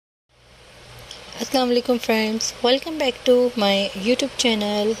Assalamu alaikum friends, welcome back to my YouTube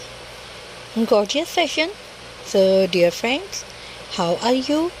channel Gorgeous Fashion. So dear friends, how are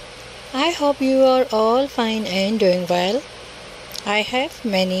you? I hope you are all fine and doing well. I have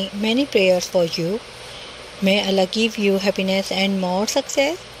many prayers for you. May Allah give you happiness and more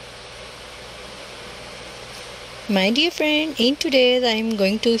success. My dear friend, in today's I am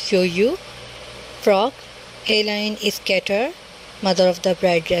going to show you frock A-line skater, mother of the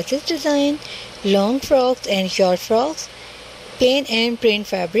bride dresses design, long frocks and short frocks, plain and print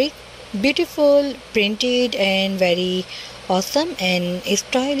fabric, beautiful printed and very awesome and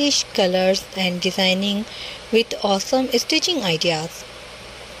stylish colors and designing with awesome stitching ideas.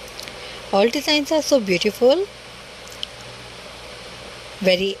 All designs are so beautiful,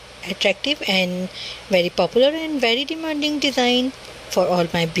 very attractive and very popular and very demanding design for all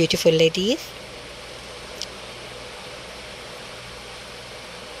my beautiful ladies.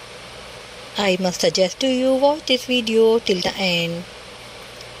 I must suggest to you watch this video till the end.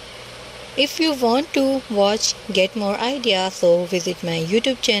 If you want to get more ideas, so visit my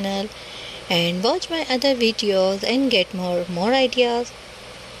YouTube channel and watch my other videos and get more ideas.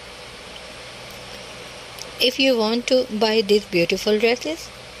 If you want to buy these beautiful dresses,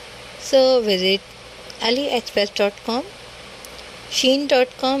 so visit aliexpress.com,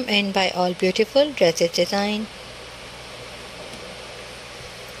 shein.com and buy all beautiful dresses design.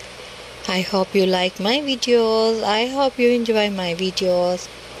 I hope you like my videos. I hope you enjoy my videos.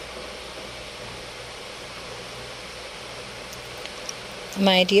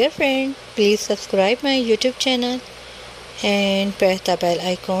 My dear friend, please subscribe my YouTube channel and press the bell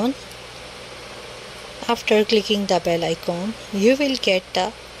icon. After clicking the bell icon, you will get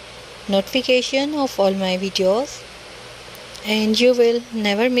the notification of all my videos and you will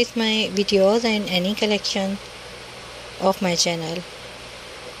never miss my videos and any collection of my channel.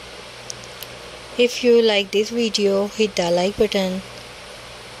 If you like this video, hit the like button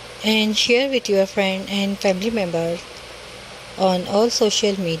and share with your friend and family members on all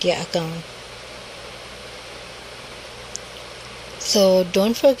social media accounts. So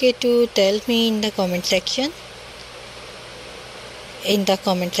don't forget to tell me in the comment section. In the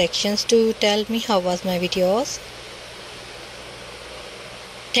comment sections to tell me how was my videos.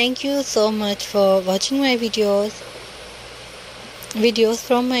 Thank you so much for watching my videos. Videos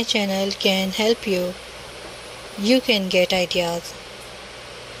from my channel can help you. You can get ideas.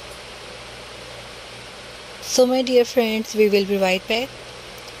 So my dear friends, we will be right back.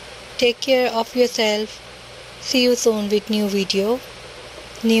 Take care of yourself. See you soon with new video,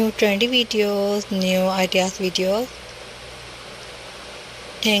 new trendy videos, new ideas videos.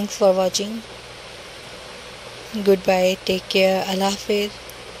 Thanks for watching. Goodbye. Take care. Allah Hafiz.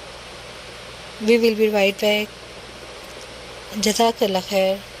 We will be right back. Jazakallah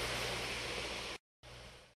khair.